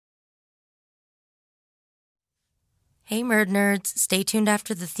Hey, Murd Nerds. Stay tuned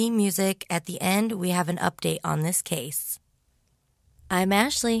after the theme music. At the end, we have an update on this case. I'm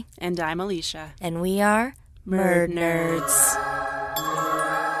Ashley. And I'm Alicia. And we are Murd Nerds.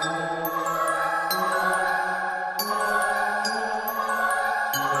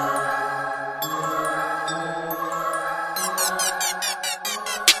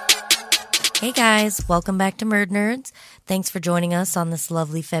 Hey guys, welcome back to Murd Nerds. Thanks for joining us on this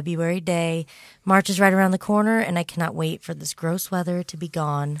lovely February day. March is right around the corner, and I cannot wait for this gross weather to be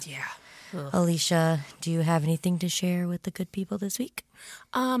gone. Yeah. Ugh. Alicia, do you have anything to share with the good people this week?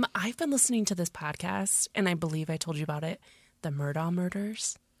 I've been listening to this podcast, and I believe I told you about it. The Murdaugh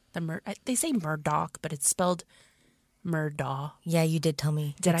murders. They say Murdoch, but it's spelled Murdaugh. Yeah, you did tell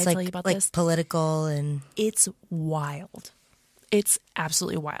me. Did I tell you about this? Like political and... It's wild. It's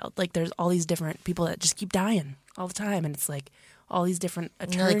absolutely wild. Like, there's all these different people that just keep dying all the time, and it's like all these different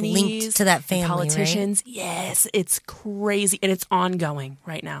attorneys, like linked to that family, politicians. Right? Yes, it's crazy, and it's ongoing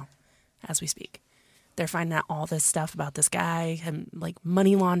right now as we speak. They're finding out all this stuff about this guy and like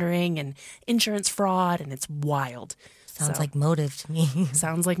money laundering and insurance fraud, and it's wild. Sounds like motive to me.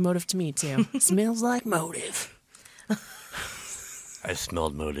 Sounds like motive to me too. Smells like motive. I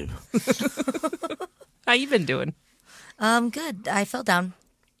smelled motive. How you been doing? Good. I fell down.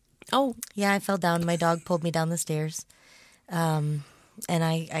 Oh, yeah, I fell down. My dog pulled me down the stairs. And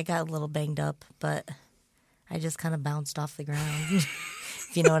I got a little banged up, but I just kind of bounced off the ground,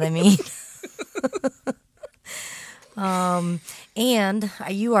 if you know what I mean. And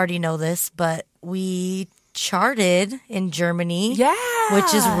you already know this, but we charted in Germany. yeah.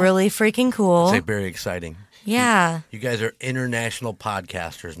 Which is really freaking cool. It's very exciting. Yeah. You guys are international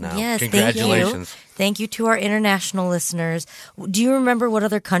podcasters now. Yes, Congratulations. Thank you to our international listeners. Do you remember what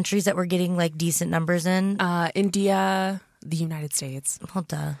other countries that were getting like decent numbers in? India, the United States. Well,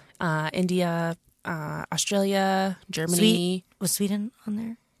 duh. India, Australia, Germany. Was Sweden on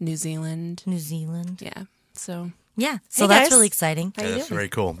there? New Zealand. New Zealand. Yeah. So Yeah. So Hey, that's guys. really exciting. How you That's doing? very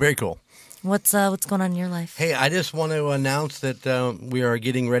cool. Very cool. What's going on in your life? Hey, I just want to announce that we are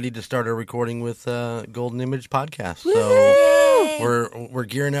getting ready to start our recording with Golden Image Podcast. So we're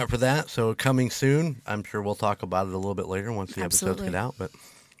gearing up for that. So coming soon. I'm sure we'll talk about it a little bit later once the episodes Absolutely. get out. But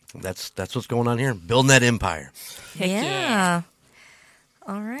that's what's going on here. Building that empire. Heck yeah.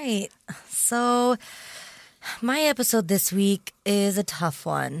 All right. So my episode this week is a tough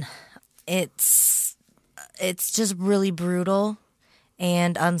one. It's just really brutal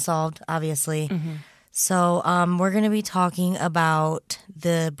and unsolved, obviously. Mm-hmm. So we're going to be talking about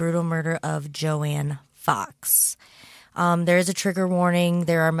the brutal murder of Joanne Fox. There is a trigger warning.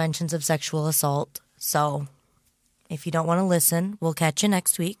 There are mentions of sexual assault. So if you don't want to listen, we'll catch you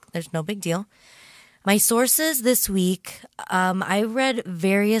next week. There's no big deal. My sources this week, I read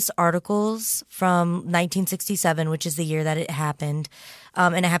various articles from 1967, which is the year that it happened.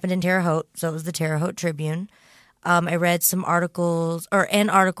 And it happened in Terre Haute, so it was the Terre Haute Tribune. I read some articles, or an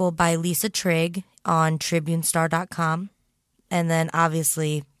article by Lisa Trigg on TribuneStar.com, and then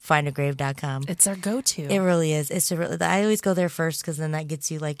obviously FindAGrave.com. It's our go-to. It really is. I always go there first because then that gets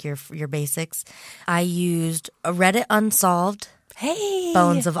you like your basics. I used a Reddit Unsolved, Hey.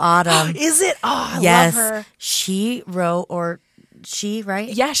 Bones of Autumn. Is it? Oh, I Yes, love her. she wrote, right?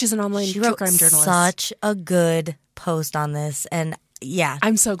 Yeah, she's an online She true wrote crime journalist. such a good post on this, and yeah.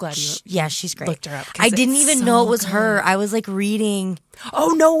 I'm so glad you Yeah, she's great. looked her up, 'cause I didn't it's even know so it was good. her. I was like reading, Oh,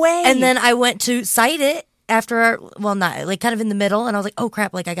 no way. and then I went to cite it after, not like kind of in the middle, and I was like, oh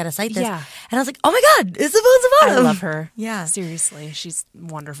crap, like I gotta cite this. Yeah. And I was like, oh my god, it's the Bones of I Autumn. love her. Yeah. Seriously. She's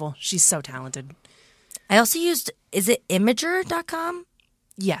wonderful. She's so talented. I also used, is it Imager.com?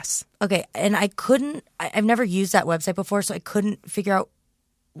 Yes. Okay, and I've never used that website before, so I couldn't figure out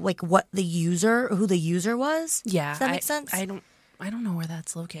like who the user was. Yeah. Does that make sense? I don't know where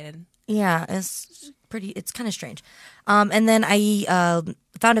that's located. Yeah, it's kind of strange. And then I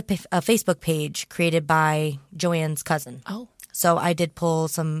found a Facebook page created by Joanne's cousin. Oh. So I did pull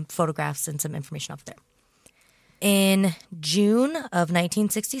some photographs and some information off there. In June of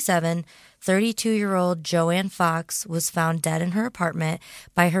 1967, 32-year-old Joanne Fox was found dead in her apartment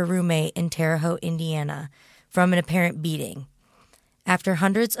by her roommate in Terre Haute, Indiana, from an apparent beating. After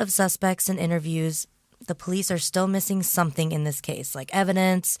hundreds of suspects and interviews, the police are still missing something in this case, like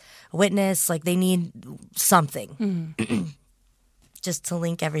evidence, a witness, like they need something just to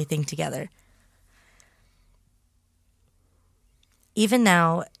link everything together. Even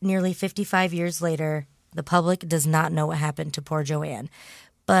now, nearly 55 years later, the public does not know what happened to poor Joanne.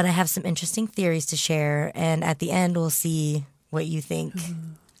 But I have some interesting theories to share, and at the end, we'll see what you think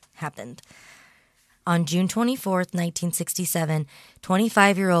happened. On June 24th, 1967,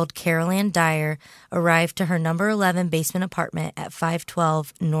 25-year-old Carol Ann Dyer arrived to her number 11 basement apartment at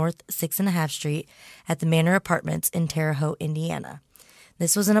 512 North 6.5 Street at the Manor Apartments in Terre Haute, Indiana.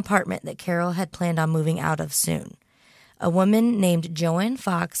 This was an apartment that Carol had planned on moving out of soon. A woman named Joanne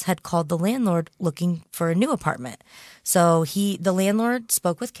Fox had called the landlord looking for a new apartment. So the landlord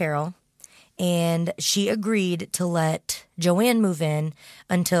spoke with Carol, and she agreed to let Joanne move in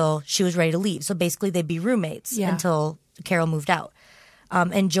until she was ready to leave. So basically they'd be roommates until Carol moved out.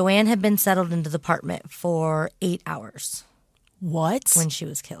 And Joanne had been settled into the apartment for 8 hours. What? When she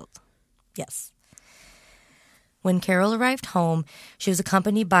was killed. Yes. When Carol arrived home, she was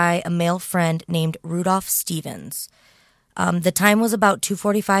accompanied by a male friend named Rudolph Stevens. The time was about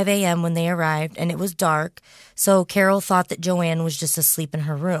 2:45 a.m. when they arrived, and it was dark, so Carol thought that Joanne was just asleep in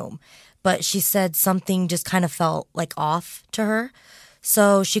her room. But she said something just kind of felt like off to her.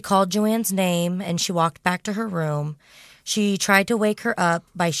 So she called Joanne's name, and she walked back to her room. She tried to wake her up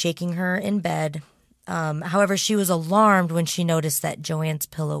by shaking her in bed. However, she was alarmed when she noticed that Joanne's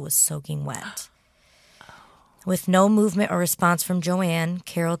pillow was soaking wet. With no movement or response from Joanne,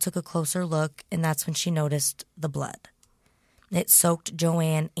 Carol took a closer look, and that's when she noticed the blood. It soaked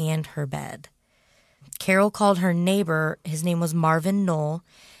Joanne and her bed. Carol called her neighbor. His name was Marvin Knoll,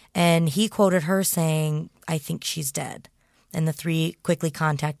 and he quoted her saying, "I think she's dead." And the three quickly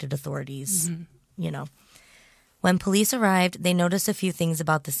contacted authorities, When police arrived, they noticed a few things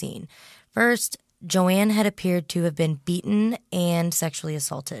about the scene. First, Joanne had appeared to have been beaten and sexually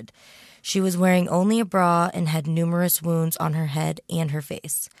assaulted. She was wearing only a bra and had numerous wounds on her head and her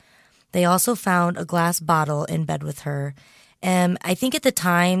face. They also found a glass bottle in bed with her. I think at the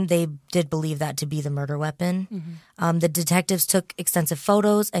time they did believe that to be the murder weapon. Mm-hmm. The detectives took extensive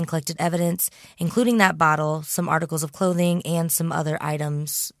photos and collected evidence, including that bottle, some articles of clothing, and some other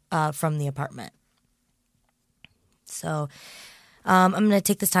items from the apartment. So I'm going to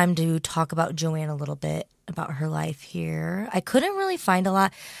take this time to talk about Joanne a little bit, about her life here. I couldn't really find a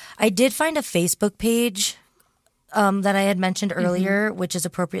lot. I did find a Facebook page that I had mentioned earlier, mm-hmm. which is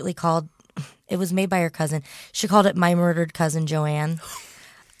appropriately called, it was made by her cousin. She called it My Murdered Cousin Joanne.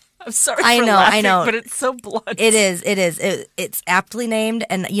 I'm sorry for laughing, but it's so blunt. It is. It's aptly named,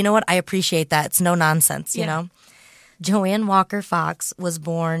 and you know what? I appreciate that. It's no nonsense, you know? Joanne Walker Fox was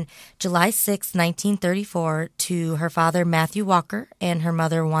born July 6, 1934, to her father, Matthew Walker, and her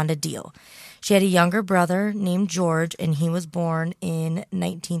mother, Wanda Deal. She had a younger brother named George, and he was born in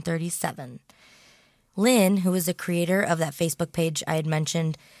 1937. Lynn, who is the creator of that Facebook page I had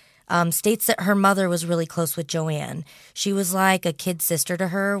mentioned, states that her mother was really close with Joanne. She was like a kid sister to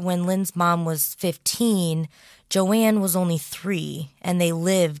her. When Lynn's mom was 15, Joanne was only 3, and they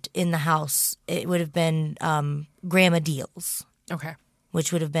lived in the house. It would have been Grandma Deal's. Okay.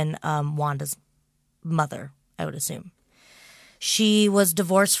 Which would have been Wanda's mother, I would assume. She was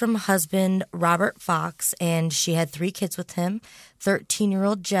divorced from husband Robert Fox, and she had 3 kids with him,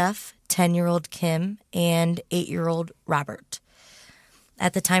 13-year-old Jeff, 10-year-old Kim, and 8-year-old Robert.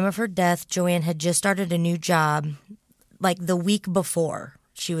 At the time of her death, Joanne had just started a new job, like the week before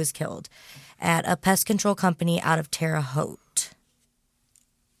she was killed, at a pest control company out of Terre Haute.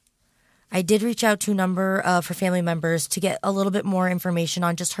 I did reach out to a number of her family members to get a little bit more information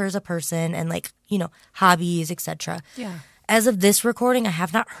on just her as a person and, hobbies, etc. Yeah. As of this recording, I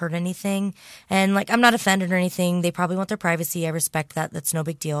have not heard anything. And, I'm not offended or anything. They probably want their privacy. I respect that. That's no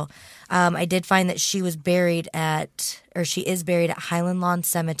big deal. I did find that she is buried at Highland Lawn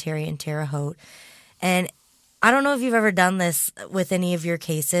Cemetery in Terre Haute. And I don't know if you've ever done this with any of your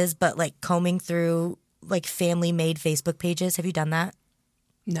cases, but, combing through, family-made Facebook pages. Have you done that?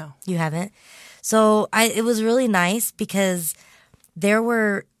 No. You haven't? So it was really nice because there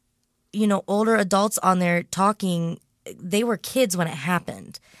were, older adults on there talking. They were kids when it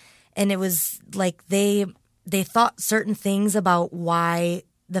happened. And it was they thought certain things about why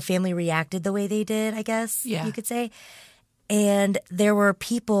the family reacted the way they did, I guess you could say. And there were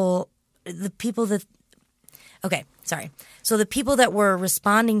So the people that were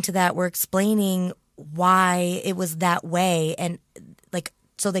responding to that were explaining why it was that way and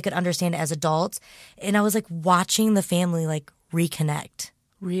so they could understand it as adults. And I was watching the family reconnect.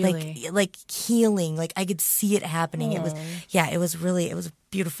 Really? Healing. I could see it happening. Aww. It was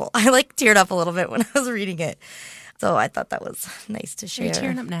beautiful. I teared up a little bit when I was reading it. So I thought that was nice to share. Are you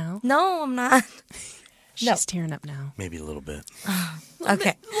tearing up now? No, I'm not. She's tearing up now. Maybe a little bit. Okay. A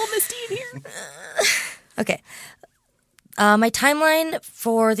little misty in here. Okay. My timeline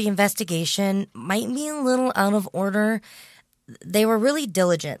for the investigation might be a little out of order. They were really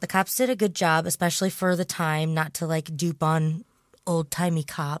diligent. The cops did a good job, especially for the time, not to dupe on old-timey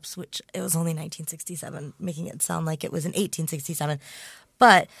cops, which it was only 1967, making it sound like it was in 1867.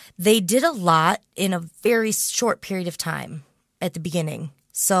 But they did a lot in a very short period of time at the beginning.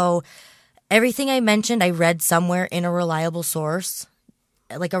 So everything I mentioned, I read somewhere in a reliable source,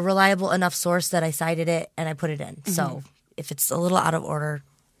 like a reliable enough source that I cited it and I put it in. So if it's a little out of order,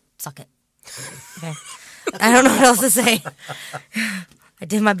 suck it. Okay. I don't know what else to say. I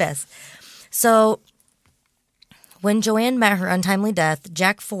did my best. So when Joanne met her untimely death,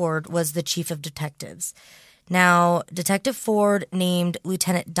 Jack Ford was the chief of detectives. Now, Detective Ford named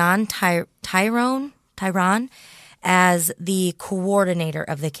Lieutenant Don Tyrone as the coordinator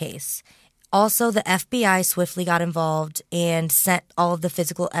of the case. Also, the FBI swiftly got involved and sent all of the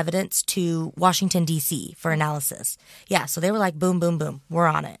physical evidence to Washington, D.C. for analysis. Yeah, so they were like, boom, boom, boom, we're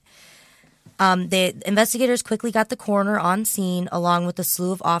on it. The investigators quickly got the coroner on scene along with a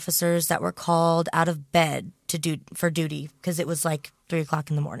slew of officers that were called out of bed for duty because it was like 3 o'clock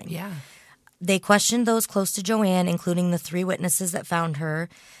in the morning. Yeah. They questioned those close to Joanne, including the 3 witnesses that found her.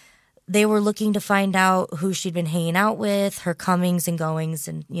 They were looking to find out who she'd been hanging out with, her comings and goings,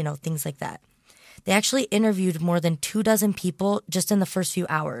 and, things like that. They actually interviewed more than 24 people just in the first few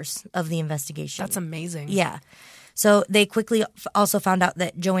hours of the investigation. That's amazing. Yeah. So they quickly also found out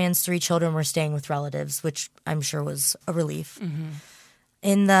that Joanne's 3 children were staying with relatives, which I'm sure was a relief. Mm-hmm.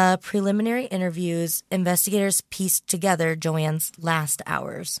 In the preliminary interviews, investigators pieced together Joanne's last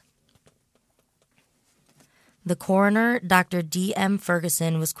hours. The coroner, Dr. D.M.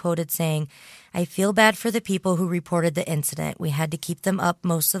 Ferguson, was quoted saying, "I feel bad for the people who reported the incident. We had to keep them up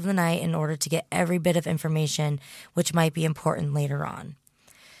most of the night in order to get every bit of information, which might be important later on."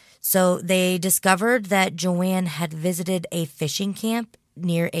 So they discovered that Joanne had visited a fishing camp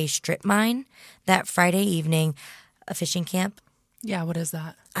near a strip mine that Friday evening. A fishing camp? Yeah, what is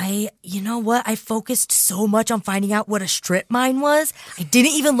that? You know what? I focused so much on finding out what a strip mine was. I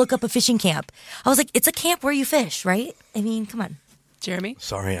didn't even look up a fishing camp. I was like, it's a camp where you fish, right? I mean, come on. Jeremy?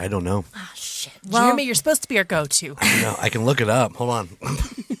 Sorry, I don't know. Oh, shit. Well, Jeremy, you're supposed to be our go-to. No, I can look it up. Hold on.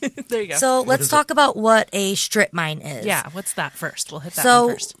 There you go. So let's talk about what a strip mine is. Yeah, what's that first? We'll hit that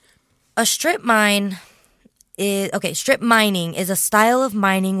one first. A strip mine strip mining is a style of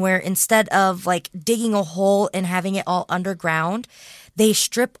mining where instead of like digging a hole and having it all underground, they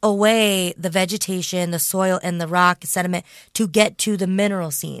strip away the vegetation, the soil, and the rock sediment to get to the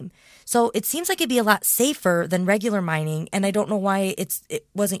mineral seam. So it seems like it'd be a lot safer than regular mining, and I don't know why it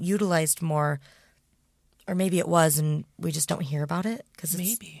wasn't utilized more. Or maybe it was, and we just don't hear about it because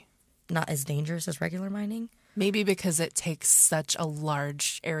it's not as dangerous as regular mining. Maybe because it takes such a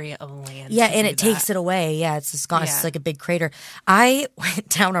large area of land. Yeah, and it takes it away. Yeah, it's just gone. Yeah. It's like a big crater. I went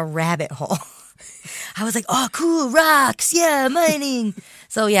down a rabbit hole. I was like, oh, cool, rocks. Yeah, mining.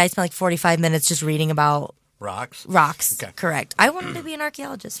 So, yeah, I spent like 45 minutes just reading about rocks. Okay. Correct. I wanted to be an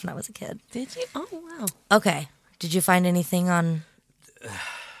archaeologist when I was a kid. Did you? Oh, wow. Okay. Did you find anything on...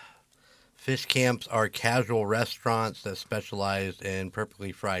 Fish camps are casual restaurants that specialize in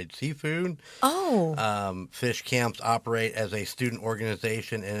perfectly fried seafood. Oh. Fish camps operate as a student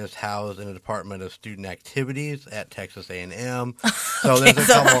organization and is housed in the Department of Student Activities at Texas A&M. So there's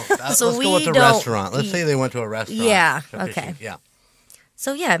a couple. Let's go with the restaurant. Let's say they went to a restaurant. Yeah. Okay. Yeah.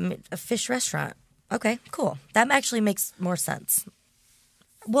 So, yeah, a fish restaurant. Okay, cool. That actually makes more sense.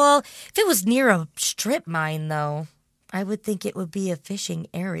 Well, if it was near a strip mine, though, I would think it would be a fishing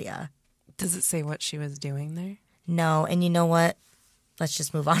area. Does it say what she was doing there? No, and you know what? Let's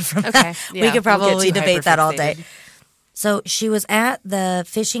just move on from that. Yeah, we could probably debate that all day. So she was at the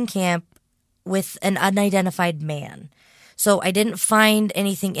fishing camp with an unidentified man. So I didn't find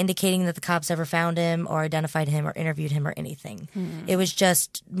anything indicating that the cops ever found him or identified him or interviewed him or anything. It was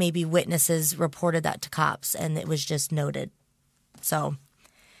just maybe witnesses reported that to cops, and it was just noted. So...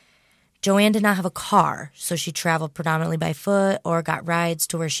 Joanne did not have a car, so she traveled predominantly by foot or got rides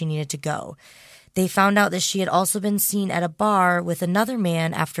to where she needed to go. They found out that she had also been seen at a bar with another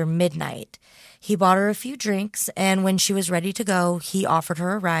man after midnight. He bought her a few drinks, and when she was ready to go, he offered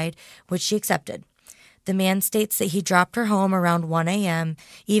her a ride, which she accepted. The man states that he dropped her home around 1 a.m.,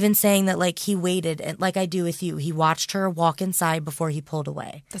 even saying that, like, he waited, and like I do with you, he watched her walk inside before he pulled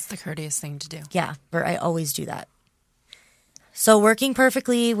away. That's the courteous thing to do. Yeah, I always do that. So working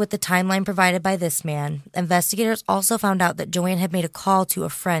perfectly with the timeline provided by this man, investigators also found out that Joanne had made a call to a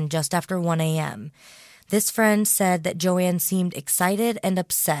friend just after 1 a.m. This friend said that Joanne seemed excited and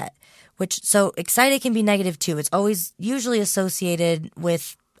upset, so excited can be negative too. It's always usually associated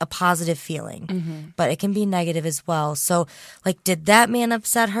with a positive feeling, but it can be negative as well. So, like, did that man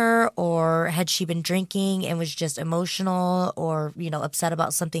upset her, or had she been drinking and was just emotional or, upset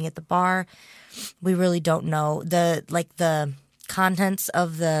about something at the bar? We really don't know. The contents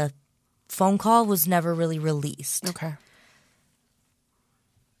of the phone call was never really released. Okay.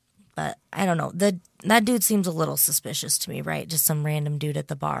 But I don't know. That dude seems a little suspicious to me, right? Just some random dude at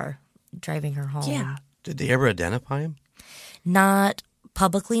the bar driving her home. Yeah. Did they ever identify him? Not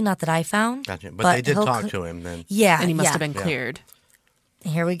publicly, not that I found. Gotcha. But they did he'll talk to him then. Yeah. And he must yeah. have been cleared.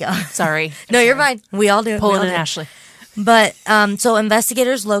 Here we go. Sorry. No, you're fine. We all do it. We Pulling all an do it. Ashley. But so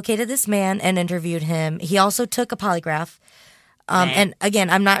investigators located this man and interviewed him. He also took a polygraph. And again,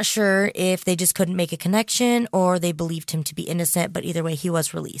 I'm not sure if they just couldn't make a connection or they believed him to be innocent, but either way, he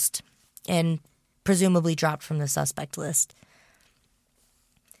was released and presumably dropped from the suspect list.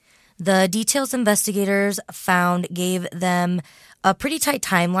 The details investigators found gave them a pretty tight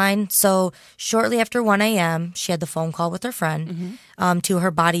timeline. So shortly after 1 a.m., she had the phone call with her friend to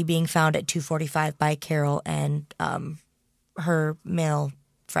her body being found at 2:45 by Carol and her male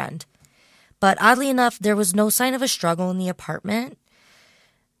friend. But oddly enough, there was no sign of a struggle in the apartment.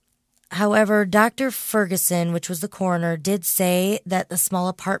 However, Dr. Ferguson, which was the coroner, did say that the small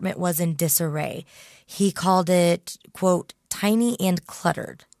apartment was in disarray. He called it, quote, tiny and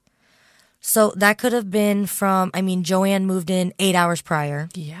cluttered. So that could have been from, Joanne moved in 8 hours prior.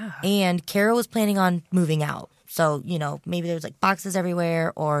 Yeah. And Carol was planning on moving out. So, maybe there was like boxes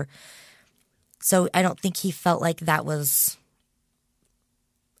everywhere so I don't think he felt like that was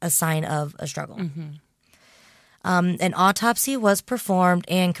a sign of a struggle. An autopsy was performed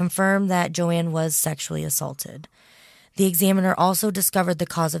and confirmed that Joanne was sexually assaulted. The examiner also discovered the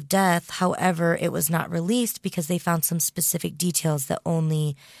cause of death. However, it was not released because they found some specific details that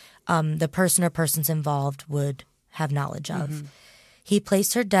only the person or persons involved would have knowledge of. He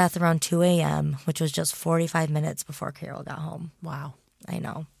placed her death around 2 a.m., which was just 45 minutes before Carol got home. Wow. I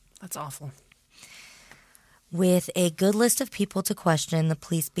know. That's awful. With a good list of people to question, the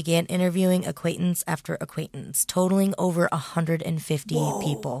police began interviewing acquaintance after acquaintance, totaling over 150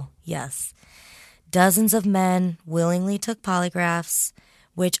 people. Yes. Dozens of men willingly took polygraphs,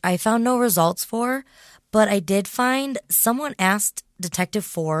 which I found no results for, but I did find someone asked Detective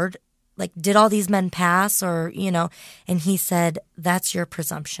Ford, like, did all these men pass or, and he said, that's your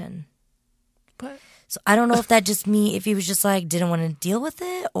presumption. But So I don't know if that just if he was just like, didn't want to deal with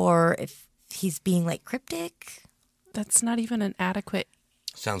it or if he's being like cryptic. that's not even an adequate.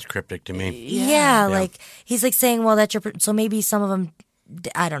 Sounds cryptic to me. Yeah, like he's like saying, well, that's your, so maybe some of them,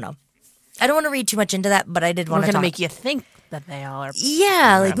 I don't know. I don't want to read too much into that, but I did We're want to going to make you think that they all are.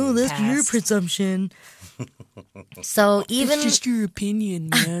 Yeah, like, oh, that's your Passed. presumption. So even It's just your opinion,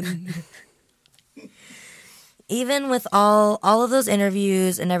 man. even with all of those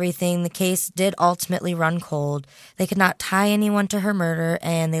interviews and everything, the case did ultimately run cold. They could not tie anyone to her murder,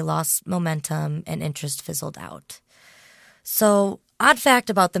 and they lost momentum and interest fizzled out. So, odd fact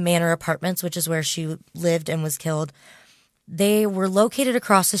about the Manor Apartments, which is where she lived and was killed, they were located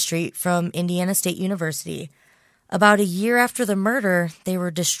across the street from Indiana State University. About a year after the murder, they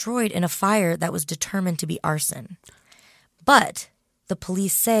were destroyed in a fire that was determined to be arson. But the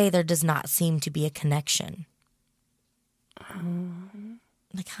police say there does not seem to be a connection.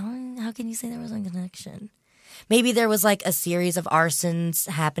 Like, how can you say there was a connection? Maybe there was like a series of arsons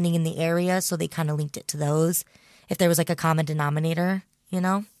happening in the area, so they kind of linked it to those. If there was like a common denominator,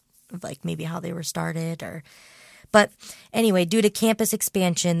 of like maybe how they were started or... But anyway, due to campus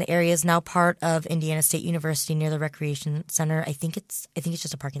expansion, the area is now part of Indiana State University near the recreation center. I think it's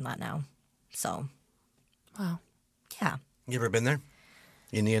just a parking lot now. So, Wow. yeah. You ever been there?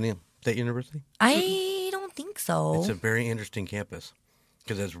 Indiana State University? I don't think so. It's a very interesting campus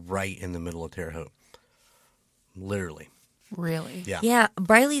because it's right in the middle of Terre Haute. Literally. Really? Yeah. Yeah,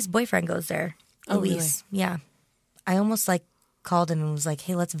 Briley's boyfriend goes there. Oh, Luis. Yeah. I almost like called him and was like,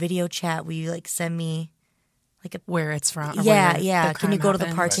 "Hey, let's video chat. Will you like send me like a Where it's from? or Yeah, where yeah. the Can you crime go to the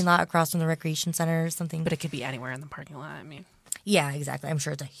happened? parking lot across from the recreation center or something?" But it could be anywhere in the parking lot. I mean, Yeah, exactly. I'm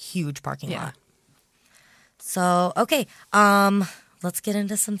sure it's a huge parking Yeah. lot. So, okay. Let's get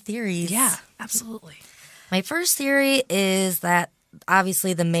into some theories. yeah, absolutely. My first theory is that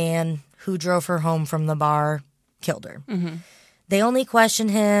obviously the man who drove her home from the bar killed her. Mm-hmm. They only questioned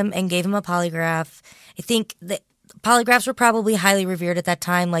him and gave him a polygraph. I think that polygraphs were probably highly revered at that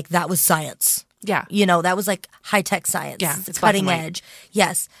time. Like, that was science. Yeah. That was like high-tech science. Yeah, It's it's black and cutting white. edge.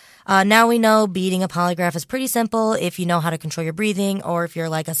 Yes. Now we know beating a polygraph is pretty simple if you know how to control your breathing or if you're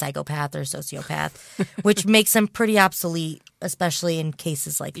like a psychopath or sociopath, which makes them pretty obsolete, especially in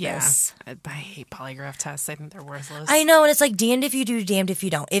cases like Yeah. this. I hate polygraph tests. I think they're worthless. I know, and it's like damned if you do, damned if you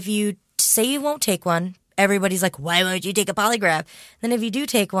don't. If you say you won't take one, everybody's like, why won't you take a polygraph? Then if you do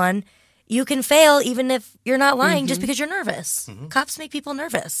take one, you can fail even if you're not lying just because you're nervous. Cops make people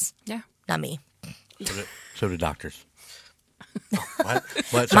nervous. Yeah. Not me. So do doctors. What?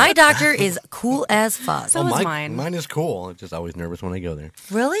 What? My doctor is cool as fuck. So is mine. Mine is cool. I'm just always nervous when I go there.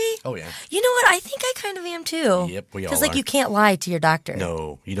 Really? Oh, yeah. You know what? I think I kind of am too. Yep, we all Because like are. you can't lie to your doctor.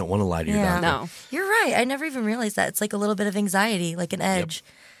 No, you don't want to lie to your Yeah. doctor. No. You're right. I never even realized that. It's like a little bit of anxiety, like an edge.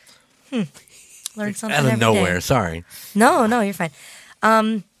 Learn something Out of every nowhere. day. Sorry. No, you're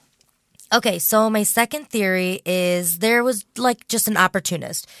fine. Okay, so my second theory is there was like just an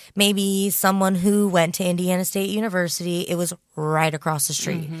opportunist. Maybe someone who went to Indiana State University. It was right across the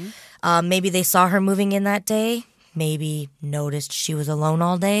street. Maybe they saw her moving in that day. Maybe noticed she was alone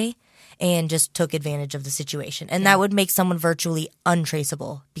all day and just took advantage of the situation. And that would make someone virtually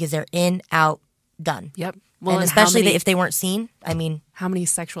untraceable because they're in, out, done. Yep. Well, and and especially how many, if they weren't seen. I mean, how many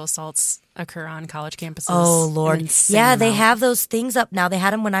sexual assaults occur on college campuses? oh, An Lord. insane Yeah, they amount. have those things up now. They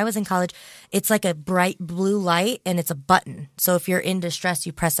had them when I was in college. It's like a bright blue light, and it's a button. So if you're in distress,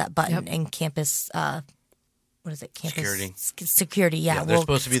 you press that button, and campus, what is it? Campus Security. Security, yeah. Yeah, they're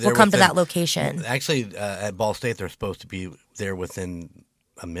supposed to be there We'll come to within- that location. Actually, at Ball State, they're supposed to be there within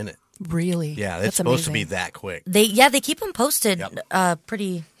a minute. Really? Yeah, it's That's supposed to be amazing. that quick. They keep them posted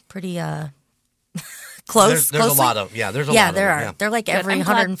pretty There's close. a closely. lot of, there's a lot Yeah, of there them, are. yeah. They're like Good. every I'm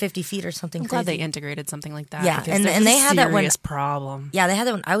glad- 150 feet or something I'm glad they crazy. integrated something like that. Yeah, because and there's they a had that when- serious problem. Yeah, they had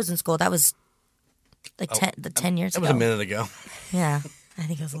that when I was in school. That was like 10 years That ago. was a minute ago. Yeah, I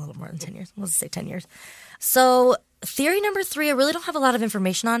think it was a little more than 10 years. Let's say 10 years. So, theory number 3, I really don't have a lot of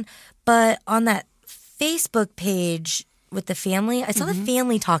information on, but on that Facebook page with the family, I saw the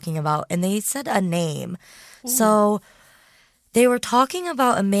family talking about, and they said a name. So, they were talking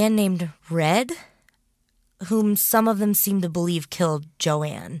about a man named Red, whom some of them seem to believe killed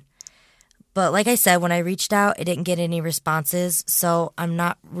Joanne. But like I said, when I reached out, I didn't get any responses, so I'm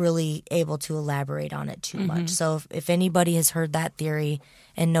not really able to elaborate on it too much. So if anybody has heard that theory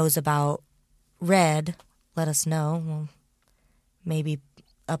and knows about Red, let us know. We'll maybe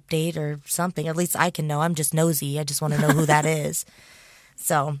update or something. At least I can know. I'm just nosy. I just want to know who that is.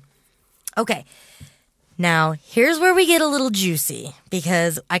 So, okay. Now, here's where we get a little juicy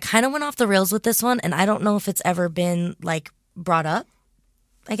because I kind of went off the rails with this one, and I don't know if it's ever been, like, brought up,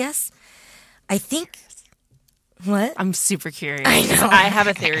 I guess. I think... What? I'm super curious. I know. I have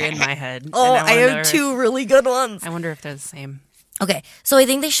a theory in my head. Oh, and I have wonder- 2 really good ones. I wonder if they're the same. Okay, so I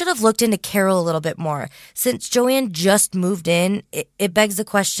think they should have looked into Carol a little bit more. Since Joanne just moved in, it begs the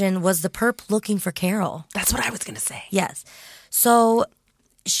question, was the perp looking for Carol? That's what I was going to say. Yes. So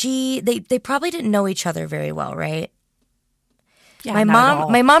they probably didn't know each other very well, right? Yeah, My not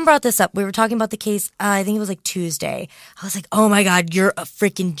at all. mom brought this up. We were talking about the case, I think it was like Tuesday. I was like, oh my God, you're a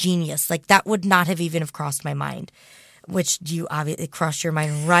freaking genius. Like that would not have even have crossed my mind. Which you obviously crossed your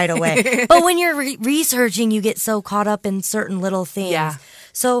mind right away. But when you're researching, you get so caught up in certain little things. Yeah.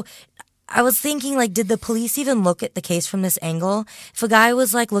 So I was thinking, like, did the police even look at the case from this angle? If a guy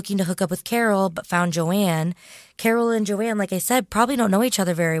was like looking to hook up with Carol but found Joanne, Carol and Joanne, like I said, probably don't know each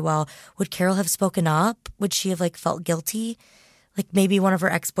other very well. Would Carol have spoken up? Would she have like felt guilty? Like maybe one of her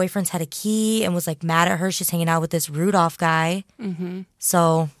ex-boyfriends had a key and was like mad at her. She's hanging out with this Rudolph guy. Mm-hmm.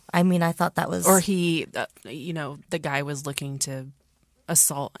 So, I mean, I thought that was... Or he, the guy was looking to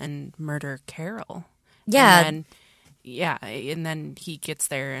assault and murder Carol. Yeah. And then he gets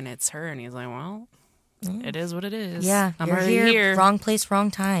there and it's her and he's like, well, it is what it is. Yeah, I'm you're already here. Wrong place,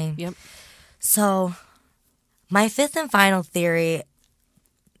 wrong time. Yep. So, my 5th and final theory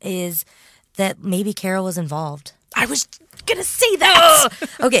is that maybe Carol was involved. I was going to say that.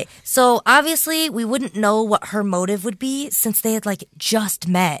 Okay, so obviously we wouldn't know what her motive would be since they had like just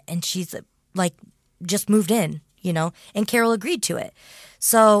met and she's like just moved in, and Carol agreed to it.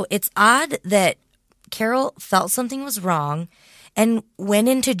 So it's odd that Carol felt something was wrong and went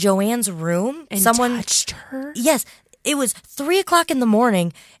into Joanne's room. And someone touched her? Yes, it was 3:00 in the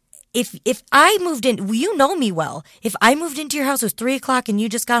morning. If I moved in, you know me well. If I moved into your house, it was 3:00 and you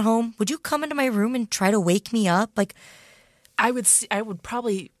just got home, would you come into my room and try to wake me up? Like, I would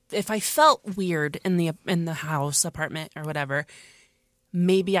probably, if I felt weird in the house, apartment, or whatever,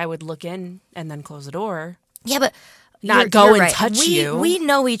 maybe I would look in and then close the door. yeah, but Not go and touch you. We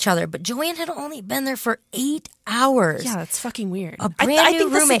know each other, but Joanne had only been there for 8 hours. Yeah, that's fucking weird. A brand I new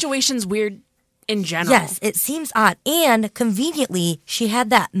think the roommate. situation's weird in general. Yes, it seems odd. And conveniently, she had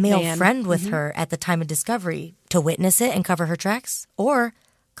that male Man. friend with her at the time of discovery to witness it and cover her tracks. Or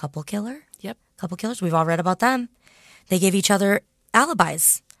couple killer. Yep. Couple killers. We've all read about them. They gave each other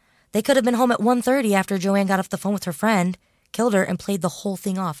alibis. They could have been home at 1:30 after Joanne got off the phone with her friend, killed her, and played the whole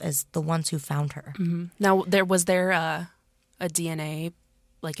thing off as the ones who found her. Now, was there a DNA,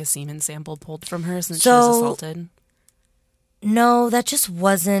 like a semen sample pulled from her since she So- was assaulted? No, that just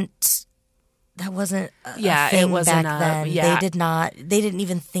wasn't that wasn't a Yeah, thing it wasn't back then. yeah. They didn't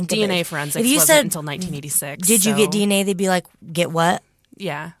even think of it. DNA forensics If you wasn't said, until 1986. did you get so- DNA? They'd be like, get what?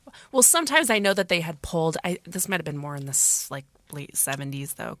 Yeah. Well, sometimes I know that they had pulled. This might have been more in the like late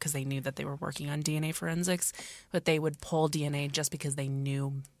 70s though, because they knew that they were working on DNA forensics. But they would pull DNA just because they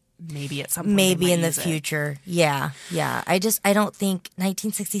knew maybe at some point Maybe they in might the use it. future. Yeah. I don't think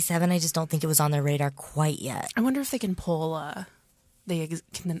 1967. I just don't think it was on their radar quite yet. I wonder if they can pull. They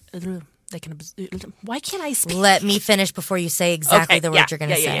can. Why can't I speak? Let me finish before you say exactly Okay, the words you're going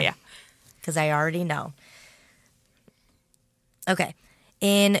to say. Yeah. Because I already know. Okay.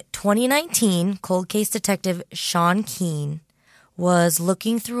 In 2019, cold case detective Sean Keane was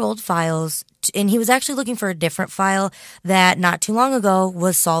looking through old files, and he was actually looking for a different file that not too long ago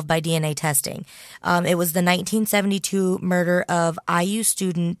was solved by DNA testing. It was the 1972 murder of IU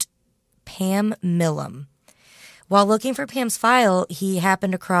student Pam Millam. While looking for Pam's file, he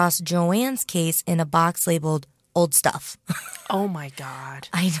happened across Joanne's case in a box labeled Old Stuff. Oh my God.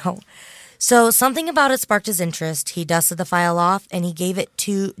 I know. So something about it sparked his interest. He dusted the file off and he gave it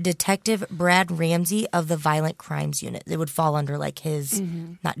to Detective Brad Ramsey of the Violent Crimes Unit. It would fall under like his,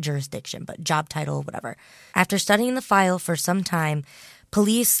 not jurisdiction, but job title, whatever. After studying the file for some time,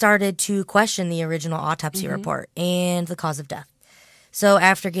 police started to question the original autopsy report and the cause of death. So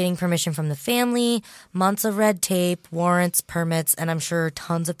after getting permission from the family, months of red tape, warrants, permits, and I'm sure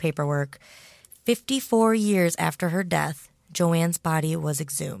tons of paperwork, 54 years after her death, Joanne's body was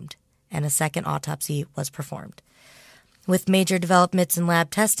exhumed and a second autopsy was performed. With major developments in lab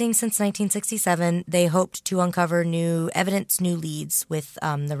testing since 1967, they hoped to uncover new evidence, new leads with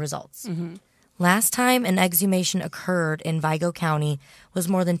the results. Last time an exhumation occurred in Vigo County was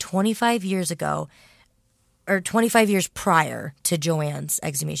more than 25 years ago, or 25 years prior to Joanne's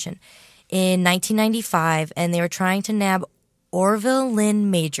exhumation, in 1995, and they were trying to nab Orville Lynn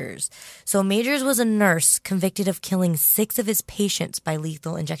Majors. So Majors was a nurse convicted of killing 6 of his patients by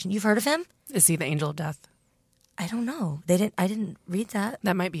lethal injection. You've heard of him? Is he the angel of death? I don't know. I didn't read that.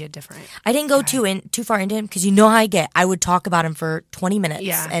 That might be a different. I didn't go too far into him because you know how I get. I would talk about him for 20 minutes,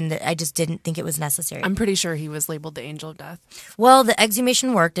 Yeah. and I just didn't think it was necessary. I'm pretty sure he was labeled the angel of death. Well, the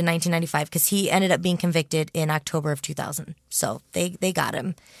exhumation worked in 1995 because he ended up being convicted in October of 2000. So they got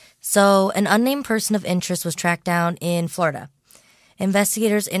him. So an unnamed person of interest was tracked down in Florida.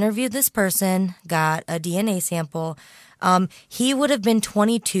 Investigators interviewed this person, got a DNA sample. He would have been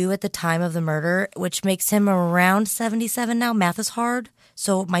 22 at the time of the murder, which makes him around 77 now. Math is hard,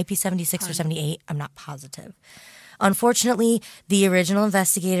 so it might be 76 or 78. I'm not positive. Unfortunately, the original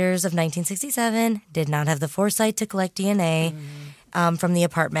investigators of 1967 did not have the foresight to collect DNA from the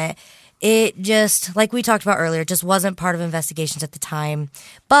apartment. It just, like we talked about earlier, just wasn't part of investigations at the time.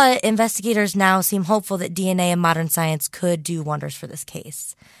 But investigators now seem hopeful that DNA and modern science could do wonders for this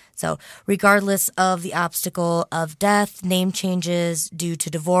case. So regardless of the obstacle of death, name changes due to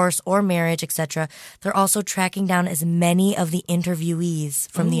divorce or marriage, etc., they're also tracking down as many of the interviewees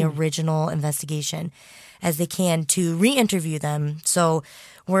from the original investigation as they can to re-interview them. So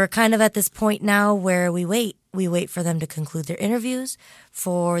we're kind of at this point now where we wait. We wait for them to conclude their interviews,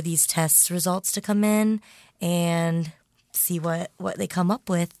 for these tests results to come in, and see what they come up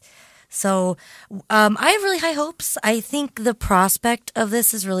with. So I have really high hopes. I think the prospect of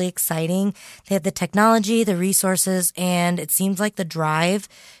this is really exciting. They have the technology, the resources, and it seems like the drive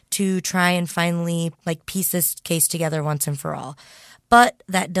to try and finally like piece this case together once and for all. But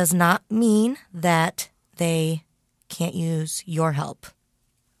that does not mean that they can't use your help.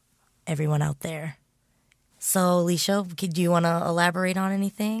 Everyone out there. So, Alicia, do you want to elaborate on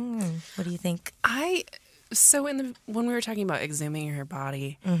anything? Or what do you think? When we were talking about exhuming her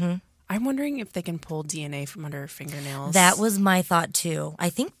body, I'm wondering if they can pull DNA from under her fingernails. That was my thought too. I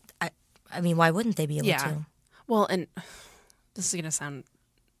think. I mean, why wouldn't they be able to? Well, and this is going to sound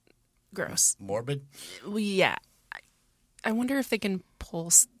gross. Morbid? Well, yeah. I wonder if they can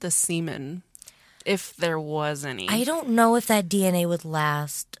pull the semen, if there was any. I don't know if that DNA would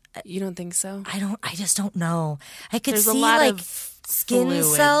last. You don't think so? I just don't know. I could There's see a lot like of skin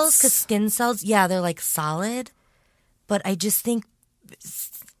fluids. cells, because skin cells, yeah, they're like solid. But I just think,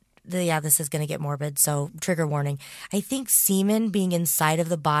 this is going to get morbid, so trigger warning. I think semen being inside of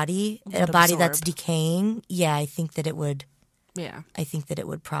the body, a body that's absorb. decaying, I think that it would. Yeah. I think that it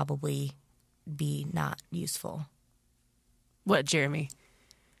would probably be not useful. What, Jeremy?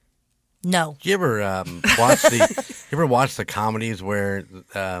 No. Do you ever watch the comedies where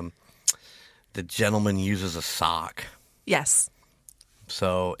the gentleman uses a sock? Yes.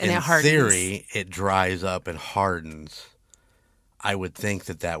 So And in it hardens. theory, it dries up and hardens. I would think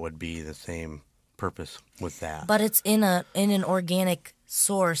that would be the same purpose with that. But it's in an organic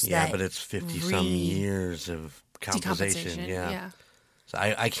source. Yeah, that but it's 50-some years of decomposition. Yeah. So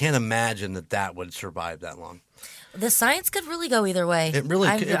I can't imagine that would survive that long. The science could really go either way. It really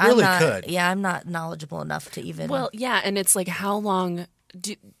could. Yeah, I'm not knowledgeable enough to even. Well, yeah, and it's like how long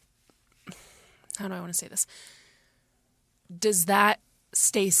how do I want to say this? Does that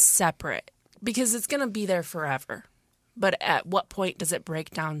stay separate? Because it's going to be there forever. But at what point does it break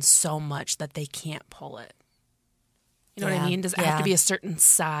down so much that they can't pull it? You know what I mean? Does it have to be a certain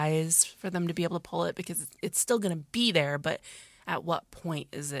size for them to be able to pull it? Because it's still going to be there, but at what point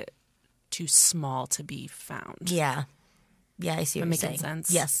is it too small to be found? Yeah. Yeah, I see what you're saying. Making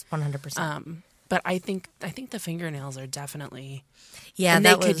sense? Yes, 100%. But I think the fingernails are definitely... Yeah, and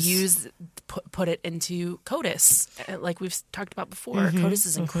they could put it into CODIS, like we've talked about before. CODIS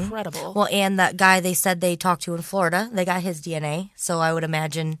is incredible. Well, and that guy they said they talked to in Florida, they got his DNA. So I would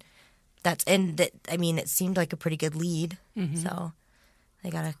imagine it seemed like a pretty good lead. So they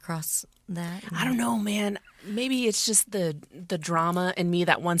got to cross that. I don't know, man. Maybe it's just the drama in me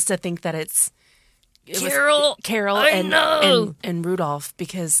that wants to think that it was Carol and Rudolph,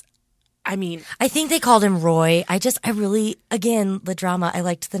 because I think they called him Roy. The drama. I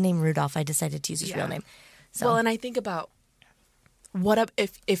liked the name Rudolph. I decided to use his real name. So. Well, and I think about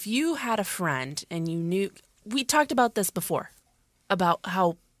if you had a friend and you knew, we talked about this before, about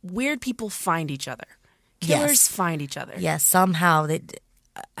how weird people find each other. Killers find each other. Yes, somehow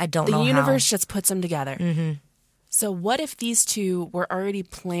I don't know how. The universe just puts them together. Mm-hmm. So what if these two were already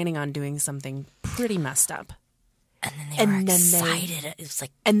planning on doing something pretty messed up? And then they were excited. It was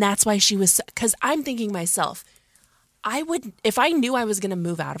like, and that's why she was. Because I'm thinking myself, if I knew I was going to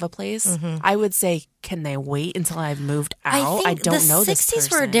move out of a place, I would say, can they wait until I've moved out? I don't know this person. The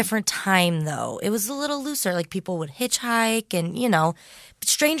 60s were a different time, though. It was a little looser. Like people would hitchhike, and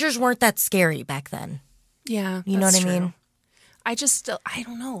strangers weren't that scary back then. Yeah, you know what I mean. I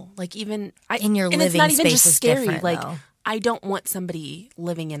don't know. Like even in your living it's not even space just scary. Like though. I don't want somebody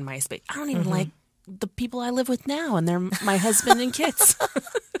living in my space. I don't even like the people I live with now, and they're my husband and kids. I'm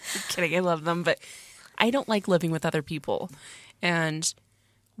kidding, I love them, but I don't like living with other people. And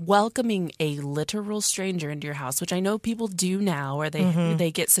welcoming a literal stranger into your house, which I know people do now, where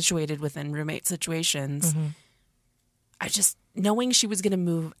they get situated within roommate situations. I just knowing she was going to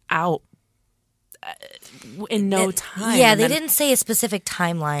move out in no time. Yeah, they didn't say a specific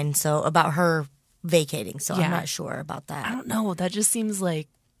timeline about her vacating, so I'm not sure about that. I don't know. That just seems like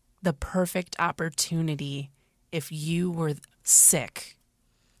the perfect opportunity if you were sick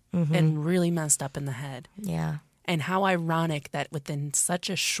and really messed up in the head. Yeah. And how ironic that within such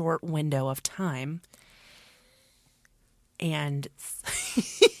a short window of time and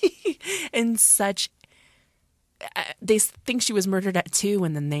they think she was murdered at 2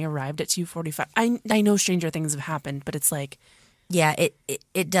 and then they arrived at 2:45. I know stranger things have happened, but it's like... Yeah,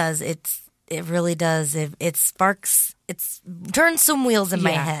 it does. It really does. It sparks... It turns some wheels in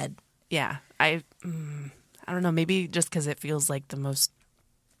my head. Yeah. I don't know. Maybe just because it feels like the most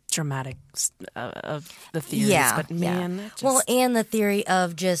dramatic of the theories. Yeah. But man... Yeah. Well, and the theory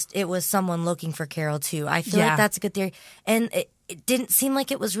of just it was someone looking for Carol, too. I feel like that's a good theory. And it didn't seem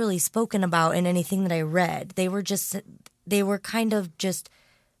like it was really spoken about in anything that I read. They were kind of just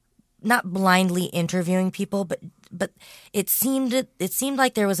not blindly interviewing people, but it seemed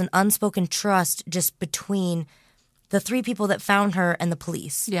like there was an unspoken trust just between the 3 people that found her and the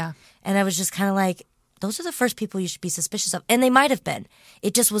police. Yeah. And I was just kind of like, those are the first people you should be suspicious of. And they might have been.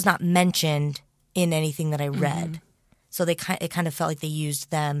 It just was not mentioned in anything that I read. So it kind of felt like they used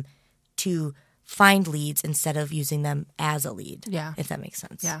them to find leads instead of using them as a lead. Yeah. If that makes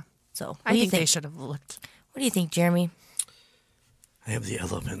sense. Yeah. So I think they should have looked. What do you think, Jeremy? I have the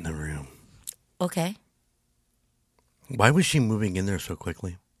elephant in the room. Okay. Why was she moving in there so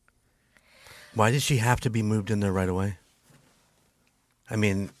quickly? Why did she have to be moved in there right away? I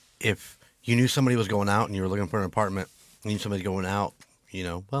mean, if you knew somebody was going out and you were looking for an apartment, you knew somebody going out,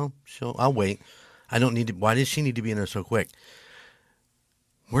 well, I'll wait. I don't need to. Why does she need to be in there so quick?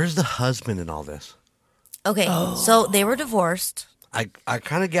 Where's the husband in all this? Okay, so they were divorced. I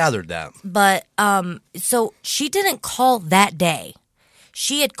kind of gathered that. But, so she didn't call that day.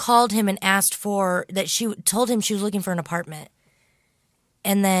 She had called him and asked she told him she was looking for an apartment.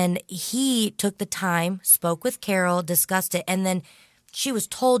 And then he took the time, spoke with Carol, discussed it, and then she was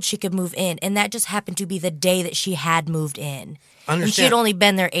told she could move in. And that just happened to be the day that she had moved in. And she had only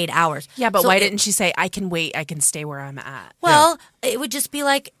been there 8 hours. Yeah, but why didn't she say, I can wait, I can stay where I'm at? Well, it would just be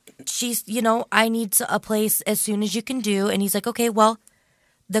like, I need a place as soon as you can do. And he's like, okay, well,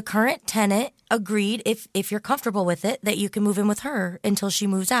 the current tenant agreed, if you're comfortable with it, that you can move in with her until she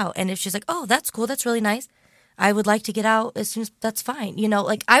moves out. And if she's like, oh, that's cool, that's really nice, I would like to get out as soon as, that's fine. You know,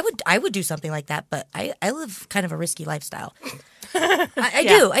 like I would do something like that, but I live kind of a risky lifestyle. I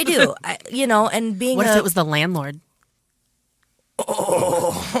do. You know, and being What if it was the landlord?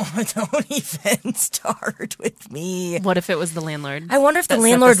 Oh, don't even start with me. What if it was the landlord? I wonder if the that set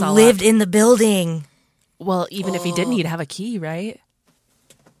landlord this all lived up? in the building. Well, even if he didn't, he'd have a key, right?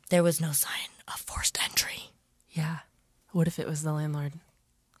 There was no sign of forced entry. Yeah. What if it was the landlord?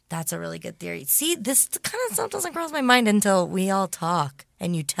 That's a really good theory. See, this kind of stuff doesn't cross my mind until we all talk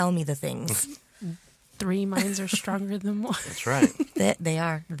and you tell me the things. 3 minds are stronger than one. That's right. They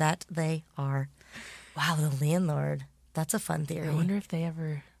are. That they are. Wow, the landlord. That's a fun theory. I wonder if they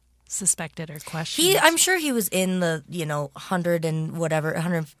ever suspected or questioned. I'm sure he was in the, 100 and whatever,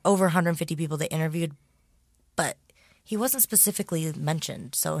 100, over 150 people they interviewed, but he wasn't specifically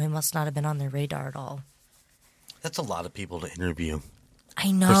mentioned, so he must not have been on their radar at all. That's a lot of people to interview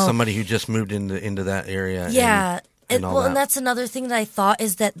I know. for somebody who just moved into that area. Yeah. and all that. And that's another thing that I thought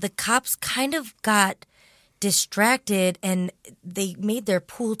is that the cops kind of got distracted and they made their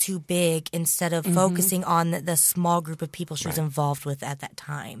pool too big instead of focusing on the small group of people she was involved with at that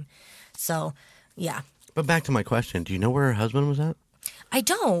time. So, yeah. But back to my question: do you know where her husband was at? I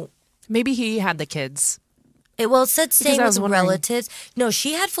don't. Maybe he had the kids. It said staying I with was wondering. relatives. No,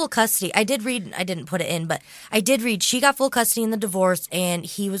 she had full custody. I did read, I didn't put it in, but I did read she got full custody in the divorce and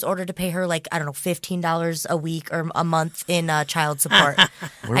he was ordered to pay her $15 a week or a month in child support.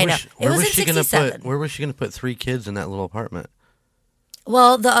 I know. Where it was was in she gonna 67. put? Where was she going to put 3 kids in that little apartment?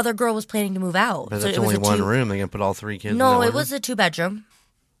 Well, the other girl was planning to move out. But so that's it was only a one two- room. They're going to put all 3 kids. in No, that it one was room? a 2-bedroom.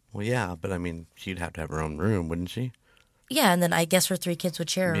 Well, yeah, but I mean, she'd have to have her own room, wouldn't she? Yeah, and then I guess her 3 kids would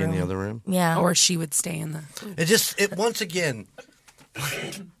share a Be room. in the other room. Yeah. Or she would stay in the... It once again.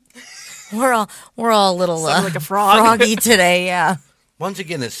 We're all a little Sounded like a frog. froggy today, yeah. Once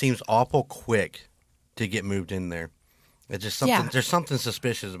again, it seems awful quick to get moved in there. It's just something. Yeah. There's something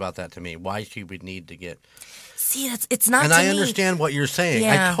suspicious about that to me. Why she would need to get. See, it's not And to I me. understand what you're saying.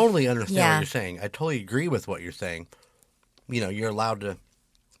 Yeah. I totally understand Yeah. what you're saying. I totally agree with what you're saying. You know, you're allowed to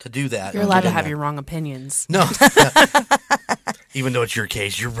do that. You're and allowed get to in have there. your wrong opinions. No. Even though it's your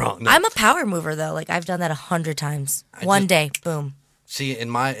case, you're wrong. No. I'm a power mover though. Like I've done that 100 times. One day, boom. See, in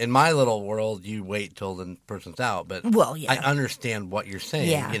my little world, you wait till the person's out. But Well, yeah. I understand what you're saying.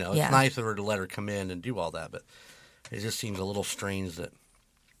 Yeah, You know, yeah. it's nice of her to let her come in and do all that, but it just seems a little strange that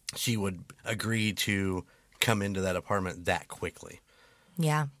she would agree to come into that apartment that quickly.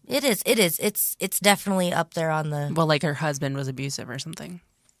 Yeah, it is. It's definitely up there on the. Well, like her husband was abusive or something.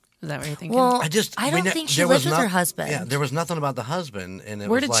 Is that what you're thinking? Well, I don't think she there lived was with her husband. Yeah, there was nothing about the husband, and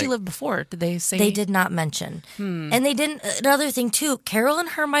Where did she live before? Did they say? They did not mention, and they didn't. Another thing too, Carol and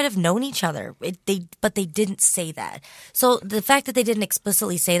her might have known each other, but they didn't say that. So the fact that they didn't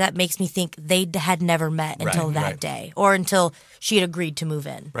explicitly say that makes me think they had never met until Right, that right. day, or until she had agreed to move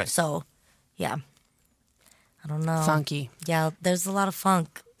in. Right. So, yeah, I don't know. Funky. Yeah, there's a lot of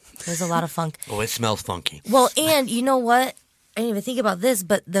funk. There's a lot of funk. Oh, it smells funky. Well, and you know what? I didn't even think about this,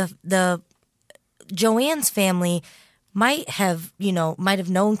 but the Joanne's family might have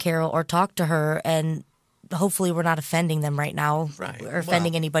known Carol or talked to her, and hopefully we're not offending them right now, Right. or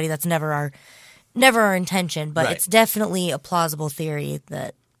offending Well- anybody. That's never our intention, but Right. it's definitely a plausible theory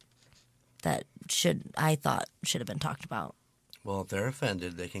that I thought should have been talked about. Well, if they're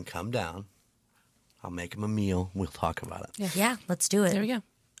offended, they can come down. I'll make them a meal. We'll talk about it. Yeah, let's do it. There we go.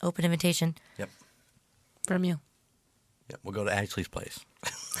 Open invitation. Yep. For a meal. Yep. We'll go to Ashley's place.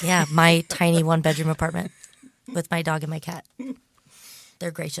 Yeah, my tiny 1-bedroom apartment with my dog and my cat.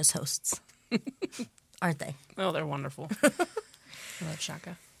 They're gracious hosts, aren't they? Oh, they're wonderful. I love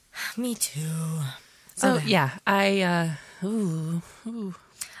Shaka. Me too. So Okay. yeah, I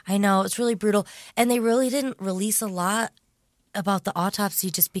I know, it's really brutal. And they really didn't release a lot about the autopsy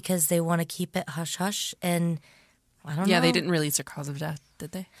just because they want to keep it hush-hush. And I don't know. yeah, they didn't release her cause of death,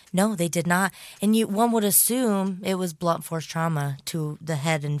 did they? No, they did not. And one would assume it was blunt force trauma to the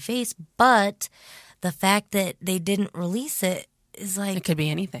head and face. But the fact that they didn't release it is like... It could be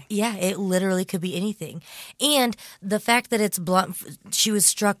anything. Yeah, it literally could be anything. And the fact that it's blunt, she was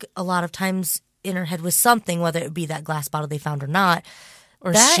struck a lot of times in her head with something, whether it be that glass bottle they found or not.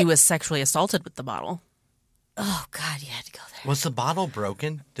 Or That- she was sexually assaulted with the bottle. Oh, God, you had to go there. Was the bottle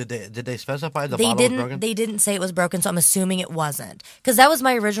broken? Did they specify the They bottle didn't. was broken? They didn't say it was broken, so I'm assuming it wasn't. Because that was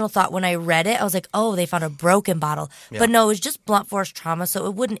my original thought when I read it. I was like, "Oh, they found a broken bottle," but no, it was just blunt force trauma, so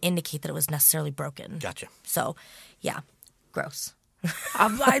it wouldn't indicate that it was necessarily broken. Gotcha. So, yeah, gross.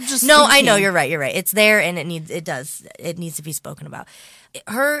 I'm just No, I thinking. know you're right. It's there, and it needs to be spoken about.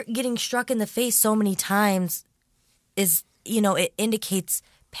 Her getting struck in the face so many times is, it indicates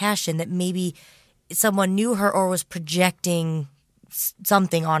passion, that maybe someone knew her or was projecting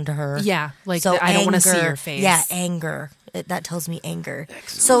something onto her. Yeah, like I don't want to see your face. Yeah, anger. That tells me anger.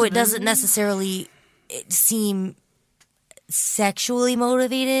 So it doesn't necessarily seem sexually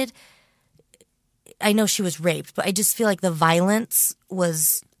motivated. I know she was raped, but I just feel like the violence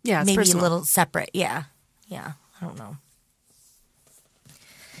was it's maybe personal. a little separate. Yeah. I don't know.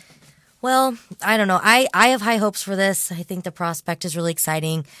 Well, I don't know. I have high hopes for this. I think the prospect is really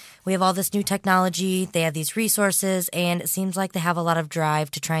exciting. We have all this new technology. They have these resources, and it seems like they have a lot of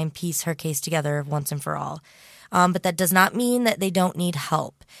drive to try and piece her case together once and for all. But that does not mean that they don't need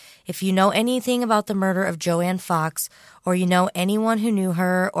help. If you know anything about the murder of Joanne Fox, or you know anyone who knew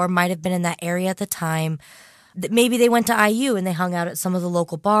her or might have been in that area at the time, maybe they went to IU and they hung out at some of the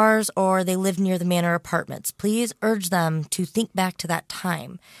local bars, or they lived near the Manor apartments, please urge them to think back to that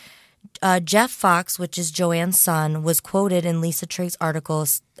time. Jeff Fox, which is Joanne's son, was quoted in Lisa Trigg's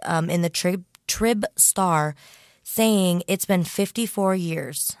articles in the Trib Star saying, "It's been 54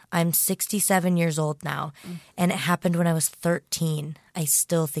 years. I'm 67 years old now, and it happened when I was 13. I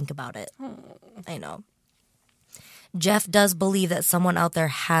still think about it." I know. Jeff does believe that someone out there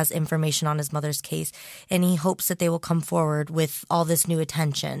has information on his mother's case, and he hopes that they will come forward with all this new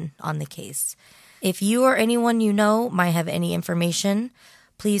attention on the case. If you or anyone you know might have any information,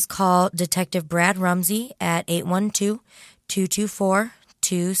 please call Detective Brad Rumsey at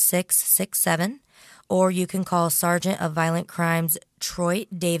 812-224-2667, or you can call Sergeant of Violent Crimes Troy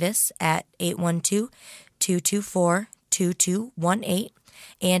Davis at 812-224-2218.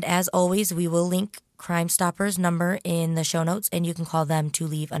 And as always, we will link Crime Stoppers' number in the show notes, and you can call them to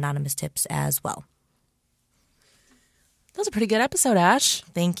leave anonymous tips as well. That was a pretty good episode, Ash.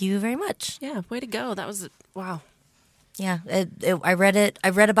 Thank you very much. Yeah, way to go. That was wow. Yeah, I read it. I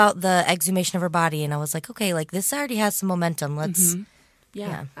read about the exhumation of her body, and I was like, okay, like this already has some momentum. Let's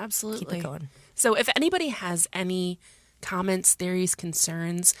Yeah, absolutely. keep it going. So if anybody has any comments, theories,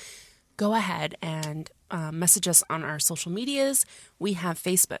 concerns, go ahead and message us on our social medias. We have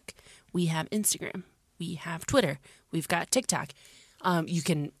Facebook. We have Instagram. We have Twitter. We've got TikTok. You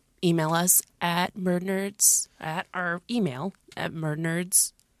can email us at murdnerds at our email at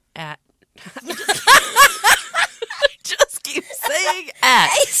murdnerds at... Just keep saying at.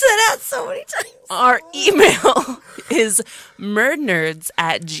 I said that so many times. Our email is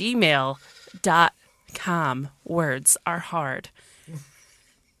murdnerds@gmail.com. Words are hard.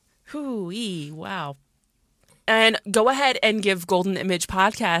 Hoo-wee, wow. And go ahead and give Golden Image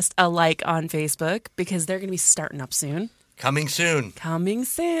Podcast a like on Facebook, because they're going to be starting up soon. Coming soon. Coming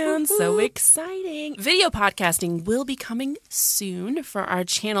soon. So exciting. Video podcasting will be coming soon for our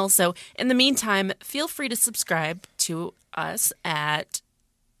channel. So in the meantime, feel free to subscribe to us at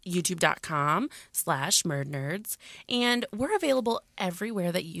youtube.com/murdnerds. And we're available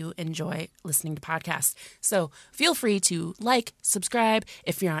everywhere that you enjoy listening to podcasts. So feel free to like, subscribe.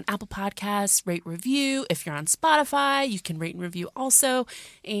 If you're on Apple Podcasts, rate, review. If you're on Spotify, you can rate and review also.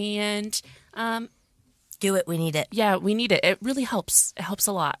 And Do it. We need it. yeah, we need it. It really helps. It helps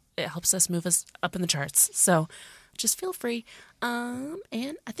a lot. It helps us move us up in the charts. So just feel free. And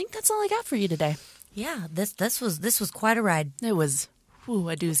I think that's all I got for you today. Yeah, this was quite a ride. It was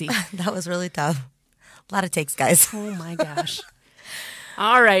a doozy. That was really tough. A lot of takes, guys. Oh my gosh.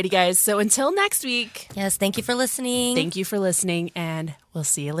 All righty, guys. So until next week, Yes, thank you for listening. thank you for listening, and we'll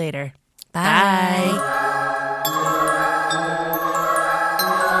see you later. Bye.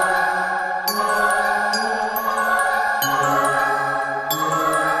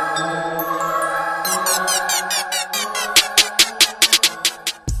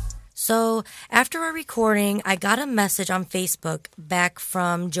 So after our recording, I got a message on Facebook back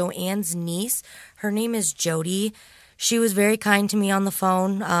from Joanne's niece. Her name is Jody. She was very kind to me on the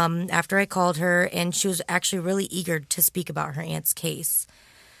phone after I called her, and she was actually really eager to speak about her aunt's case.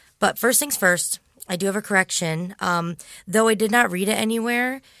 But first things first, I do have a correction. Though I did not read it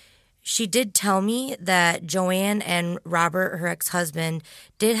anywhere, she did tell me that Joanne and Robert, her ex-husband,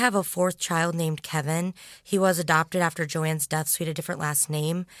 did have a fourth child named Kevin. He was adopted after Joanne's death, so he had a different last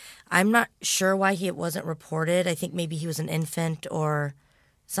name. I'm not sure why it wasn't reported. I think maybe he was an infant or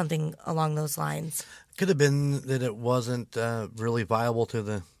something along those lines. Could have been that it wasn't really viable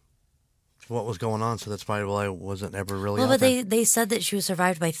to what was going on, so that's probably why it wasn't ever really Well, out but there. they said that she was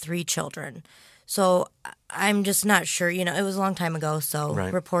survived by 3 children. So I'm just not sure. It was a long time ago, so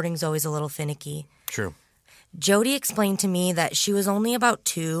Right. reporting's always a little finicky. True. Jody explained to me that she was only about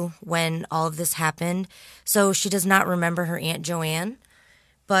 2 when all of this happened, so she does not remember her Aunt Joanne,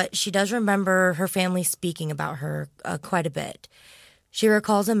 but she does remember her family speaking about her quite a bit. She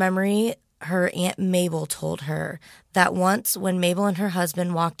recalls a memory her Aunt Mabel told her that once when Mabel and her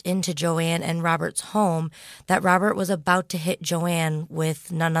husband walked into Joanne and Robert's home, that Robert was about to hit Joanne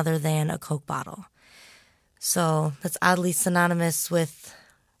with none other than a Coke bottle. So that's oddly synonymous with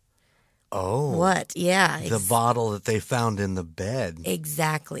what? Yeah. The bottle that they found in the bed.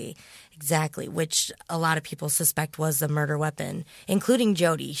 Exactly, which a lot of people suspect was the murder weapon, including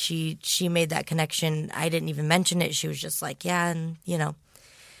Jody. She made that connection. I didn't even mention it. She was just like, yeah, and,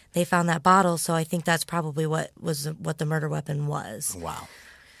 they found that bottle, so I think that's probably what the murder weapon was. Wow.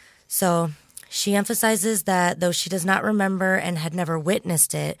 So she emphasizes that though she does not remember and had never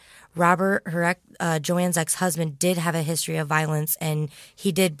witnessed it, Robert, Joanne's ex-husband, did have a history of violence, and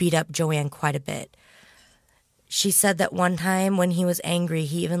he did beat up Joanne quite a bit. She said that one time when he was angry,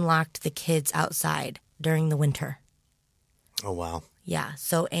 he even locked the kids outside during the winter. Oh, wow. Yeah,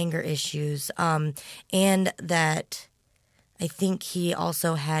 so anger issues. And that I think he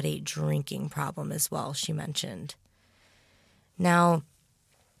also had a drinking problem as well, she mentioned. Now,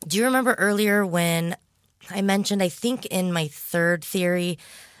 do you remember earlier when I mentioned, I think in my third theory,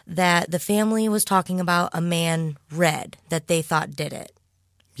 that the family was talking about a man, Red, that they thought did it?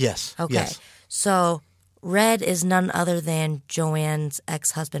 Yes. Okay. Yes. So Red is none other than Joanne's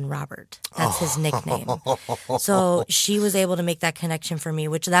ex-husband, Robert. That's his nickname. So she was able to make that connection for me,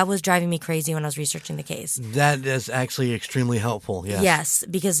 which that was driving me crazy when I was researching the case. That is actually extremely helpful, yes. Yes,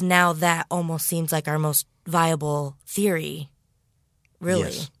 because now that almost seems like our most viable theory, really.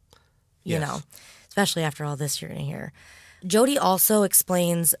 Yes. You know, especially after all this you're going to hear. Jody also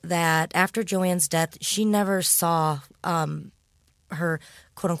explains that after Joanne's death, she never saw her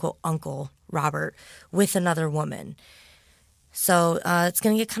quote-unquote uncle, Robert, with another woman. So it's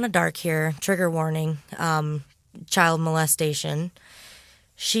going to get kind of dark here. Trigger warning, child molestation.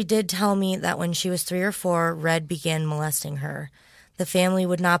 She did tell me that when she was 3 or 4, Red began molesting her. The family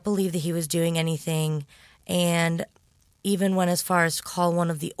would not believe that he was doing anything, and even went as far as to call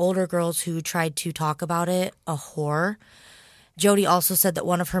one of the older girls who tried to talk about it a whore. Jody also said that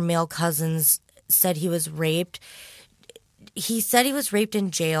one of her male cousins said he was raped. He said he was raped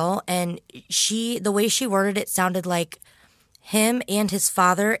in jail, and the way she worded it sounded like him and his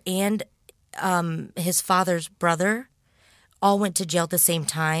father and his father's brother all went to jail at the same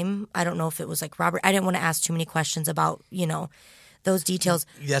time. I don't know if it was like Robert. I didn't want to ask too many questions about, those details.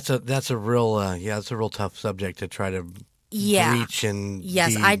 That's a real it's a real tough subject to try to reach and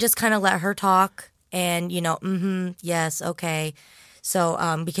I just kind of let her talk and yes, okay.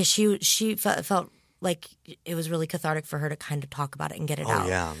 So because she felt like it was really cathartic for her to kind of talk about it and get it out. Oh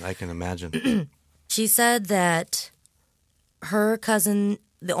yeah, I can imagine. She said that her cousin,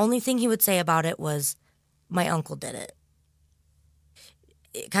 the only thing he would say about it was, my uncle did it.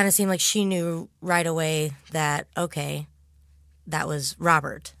 It kind of seemed like she knew right away that, okay, that was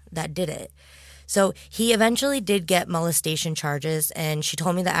Robert that did it. So he eventually did get molestation charges, and she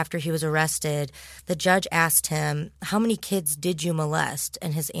told me that after he was arrested, the judge asked him, how many kids did you molest?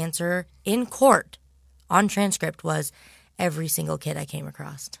 And his answer in court, on transcript, was, every single kid I came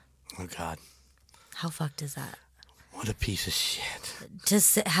across. Oh, God. How fucked is that? What a piece of shit. To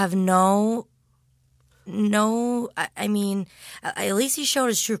have no, I mean, at least he showed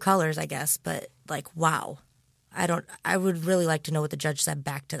his true colors, I guess, but like, wow. I would really like to know what the judge said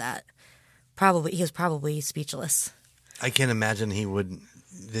back to that. He was probably speechless. I can't imagine he wouldn't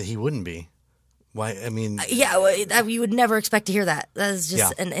be. Why? I mean, you would never expect to hear that. That is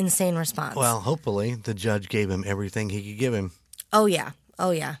just an insane response. Well, hopefully the judge gave him everything he could give him. Oh yeah.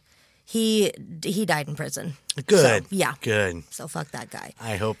 He died in prison. Good. So, yeah. Good. So fuck that guy.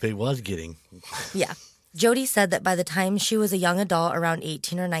 I hope he was getting. Yeah. Jody said that by the time she was a young adult, around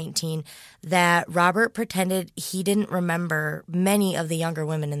 18 or 19, that Robert pretended he didn't remember many of the younger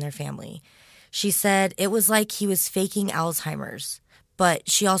women in their family. She said it was like he was faking Alzheimer's, but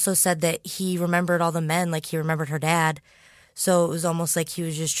she also said that he remembered all the men like he remembered her dad. So it was almost like he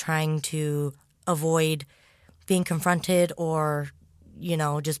was just trying to avoid being confronted or,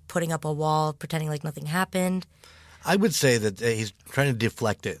 just putting up a wall, pretending like nothing happened. I would say that he's trying to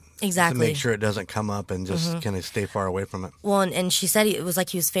deflect it. Exactly. To make sure it doesn't come up and just kind of stay far away from it. Well, and she said it was like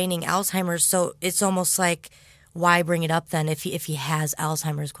he was feigning Alzheimer's, so it's almost like, why bring it up then if he has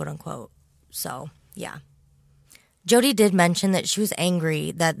Alzheimer's, quote unquote. So, yeah. Jody did mention that she was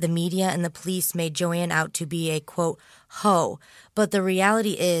angry that the media and the police made Joanne out to be a, quote, hoe. But the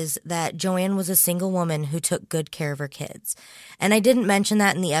reality is that Joanne was a single woman who took good care of her kids. And I didn't mention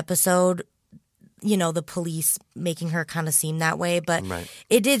that in the episode. the police making her kind of seem that way. But Right.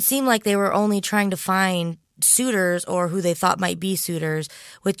 it did seem like they were only trying to find suitors or who they thought might be suitors.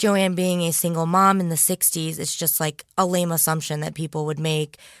 With Joanne being a single mom in the 60s, it's just like a lame assumption that people would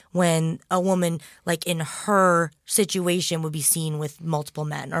make when a woman like in her situation would be seen with multiple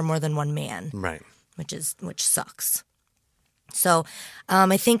men or more than one man, Right. which sucks. So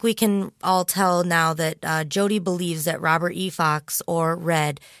I think we can all tell now that Jody believes that Robert E. Fox, or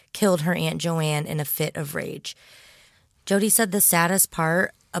Red, killed her Aunt Joanne in a fit of rage. Jody said the saddest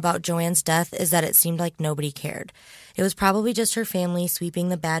part about Joanne's death is that it seemed like nobody cared. It was probably just her family sweeping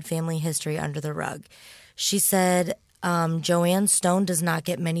the bad family history under the rug. She said Joanne Stone does not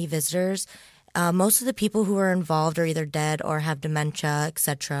get many visitors. Most of the people who are involved are either dead or have dementia,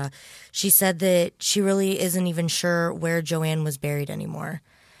 etc. She said that she really isn't even sure where Joanne was buried anymore.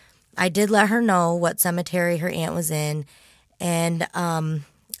 I did let her know what cemetery her aunt was in, and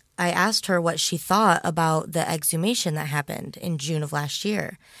I asked her what she thought about the exhumation that happened in June of last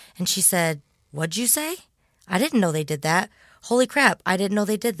year. And she said, "What'd you say? I didn't know they did that. Holy crap, I didn't know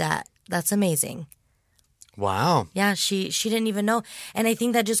they did that. That's amazing." Wow. Yeah, she didn't even know. And I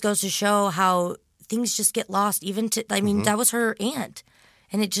think that just goes to show how things just get lost. That was her aunt.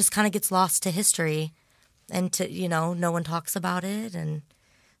 And it just kind of gets lost to history. And no one talks about it. And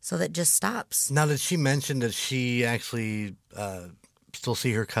so that just stops. Now, did she mention that she actually still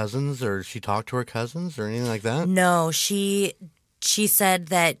see her cousins, or she talked to her cousins or anything like that? No, she said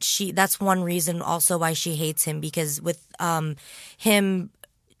that that's one reason also why she hates him, because with him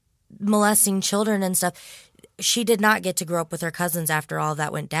molesting children and stuff, she did not get to grow up with her cousins after all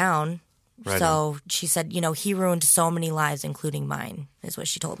that went down. Right. So she said, he ruined so many lives, including mine, is what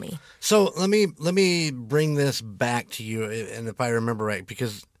she told me. So let me bring this back to you, and if I remember right,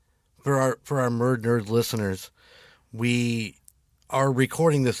 because for our Murd Nerd listeners, we are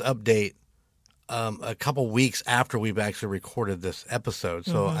recording this update a couple weeks after we've actually recorded this episode.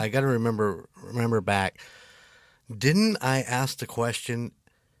 So I got to remember back. Didn't I ask the question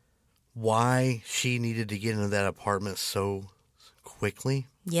why she needed to get into that apartment so quickly?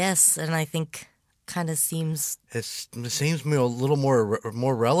 Yes, and I think kind of seems It seems to me a little more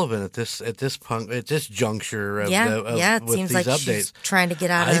relevant at this juncture of it with seems these like updates. she's trying to get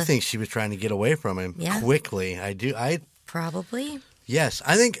out I of think she was trying to get away from him quickly. probably. Yes,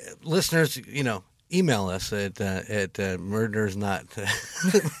 I think listeners, email us at murdersnot.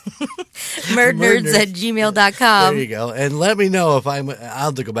 Murdnerds@gmail.com. There you go, and let me know if I'll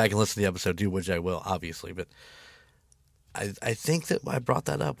have to go back and listen to the episode too, which I will, obviously. But I think that I brought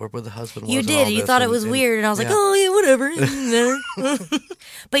that up where the husband was. You did. You thought it was weird, and I was like, oh yeah, whatever.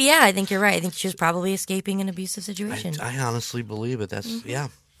 But yeah, I think you're right. I think she was probably escaping an abusive situation. I honestly believe it. That's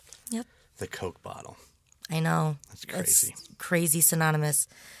Yep. the Coke bottle. I know. That's crazy. It's crazy synonymous.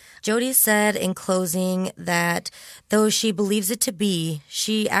 Jody said in closing that though she believes it to be,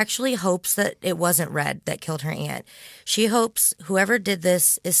 she actually hopes that it wasn't Red that killed her aunt. She hopes whoever did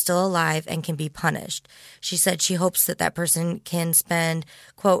this is still alive and can be punished. She said she hopes that person can spend,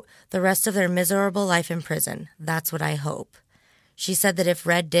 quote, the rest of their miserable life in prison. That's what I hope. She said that if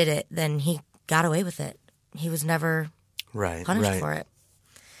Red did it, then he got away with it. He was never punished for it.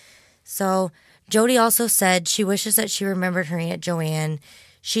 So Jody also said she wishes that she remembered her Aunt Joanne.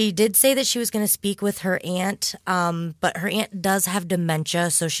 She did say that she was going to speak with her aunt, but her aunt does have dementia,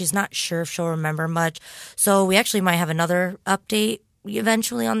 so she's not sure if she'll remember much. So we actually might have another update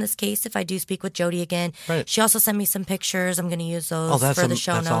eventually on this case if I do speak with Jody again. Right. She also sent me some pictures. I'm going to use those for the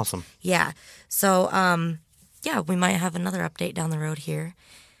show notes. That's awesome. Yeah. So, we might have another update down the road here.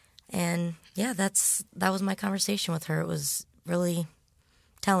 And, yeah, that was my conversation with her. It was really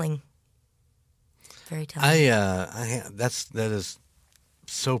telling. Very telling. That is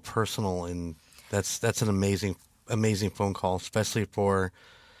so personal, and that's an amazing phone call, especially for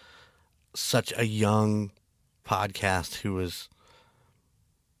such a young podcast who is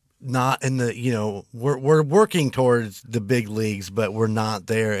not in the we're working towards the big leagues, but we're not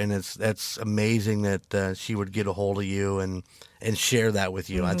there, and that's amazing that she would get a hold of you and share that with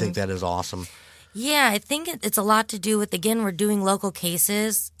you. I think that is awesome. Yeah, I think it's a lot to do with, again, we're doing local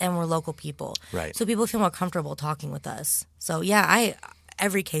cases and we're local people. Right. So people feel more comfortable talking with us. So, yeah,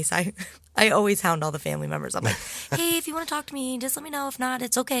 every case, I always hound all the family members. I'm like, hey, if you want to talk to me, just let me know. If not,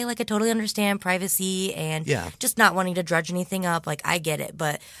 it's okay. Like, I totally understand privacy and just not wanting to drudge anything up. Like, I get it.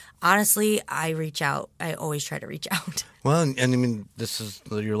 But honestly, I reach out. I always try to reach out. Well, and I mean, this is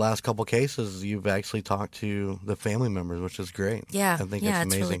your last couple cases. You've actually talked to the family members, which is great. Yeah. I think it's that's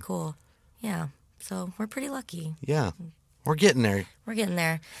amazing. Really cool. Yeah. So we're pretty lucky. Yeah. We're getting there. We're getting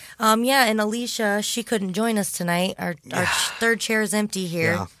there. And Alicia, she couldn't join us tonight. Our third chair is empty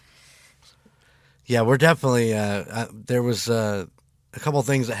here. Yeah, we're definitely. There was a couple of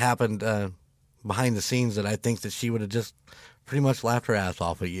things that happened behind the scenes that I think that she would have just pretty much laughed her ass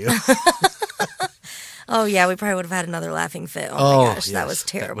off at you. Oh, yeah, we probably would have had another laughing fit. Oh, my gosh, that yes, was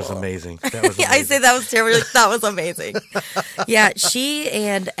terrible. That was amazing. That was Yeah, I say that was terrible. Like, that was amazing. Yeah, she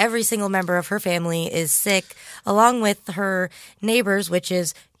and every single member of her family is sick, along with her neighbors, which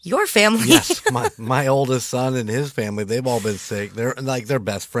is your family. Yes, my oldest son and his family, they've all been sick. They're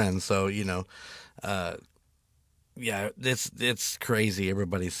best friends, so yeah, it's crazy.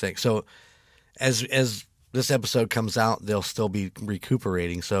 Everybody's sick. So as this episode comes out, they'll still be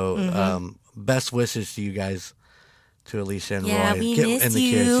recuperating. So best wishes to you guys, to Alicia and Yeah, Roy, we miss and the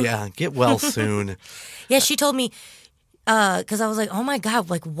you. kids. Yeah, get well soon. Yeah, she told me, because I was like, oh my God,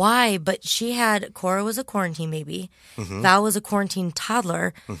 like why? But Cora was a quarantine baby. Val was a quarantine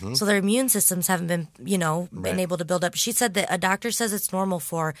toddler. So their immune systems haven't been, been able to build up. She said that a doctor says it's normal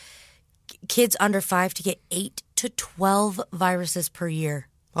for kids under 5 to get 8 to 12 viruses per year.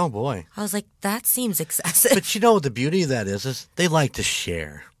 Oh boy. I was like, that seems excessive. But the beauty of that is they like to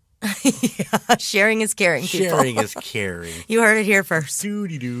share. Yeah, sharing is caring, people. Sharing is caring. You heard it here first.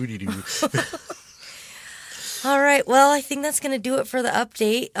 Doody-doody-doo. All right. Well, I think that's going to do it for the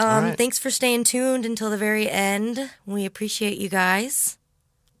update. right. Thanks for staying tuned until the very end. We appreciate you guys.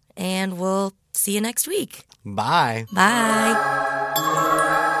 And we'll see you next week. Bye. Bye.